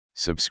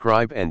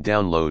Subscribe and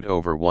download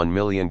over 1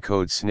 million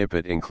code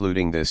snippet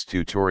including this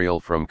tutorial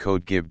from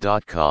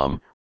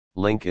codegive.com,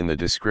 link in the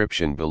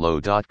description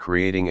below.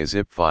 Creating a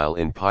zip file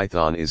in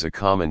Python is a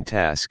common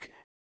task,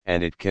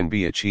 and it can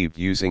be achieved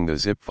using the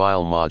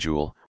zipfile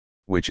module,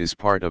 which is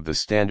part of the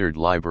standard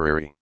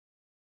library.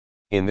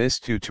 In this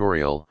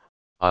tutorial,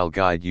 I'll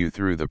guide you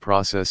through the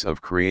process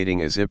of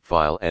creating a zip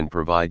file and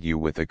provide you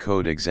with a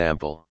code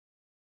example.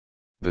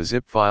 The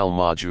zipfile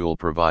module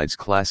provides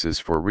classes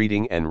for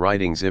reading and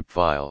writing zip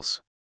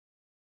files.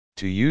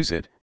 To use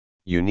it,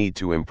 you need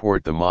to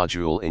import the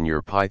module in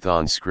your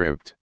Python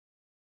script.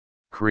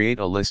 Create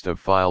a list of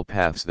file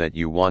paths that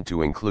you want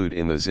to include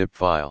in the zip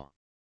file.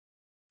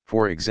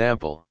 For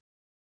example,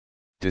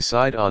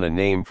 decide on a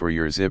name for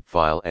your zip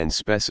file and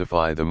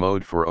specify the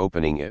mode for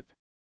opening it.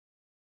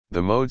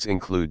 The modes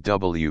include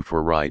W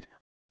for write,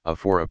 A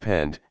for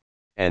append,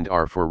 and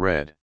R for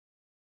read.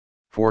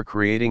 For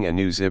creating a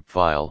new zip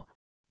file,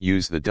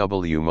 use the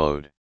W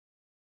mode.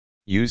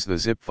 Use the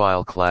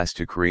zipfile class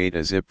to create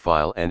a zip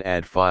file and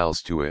add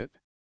files to it.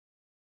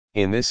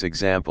 In this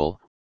example,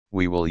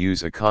 we will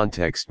use a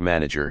context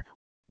manager,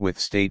 with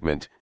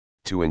statement,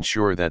 to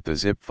ensure that the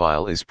zip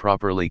file is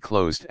properly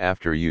closed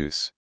after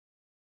use.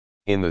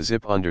 In the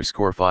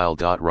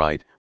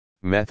zip_file.write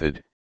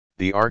method,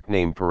 the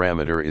arcname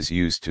parameter is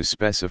used to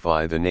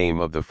specify the name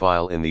of the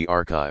file in the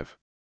archive.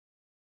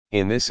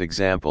 In this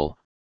example,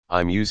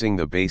 I'm using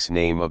the base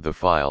name of the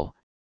file,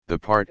 the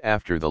part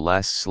after the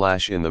last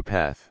slash in the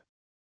path.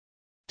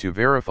 To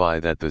verify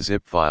that the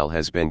zip file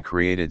has been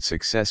created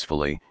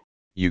successfully,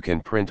 you can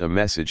print a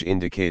message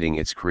indicating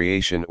its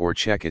creation or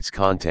check its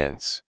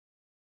contents.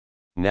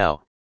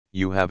 Now,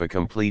 you have a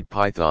complete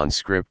Python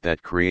script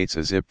that creates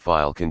a zip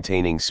file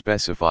containing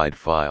specified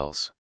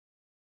files.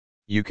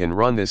 You can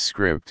run this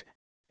script,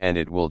 and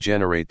it will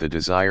generate the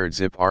desired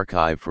zip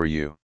archive for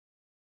you.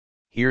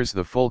 Here's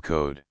the full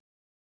code.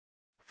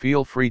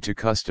 Feel free to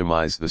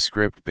customize the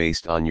script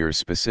based on your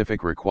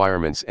specific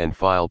requirements and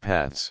file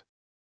paths.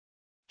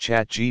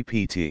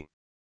 ChatGPT.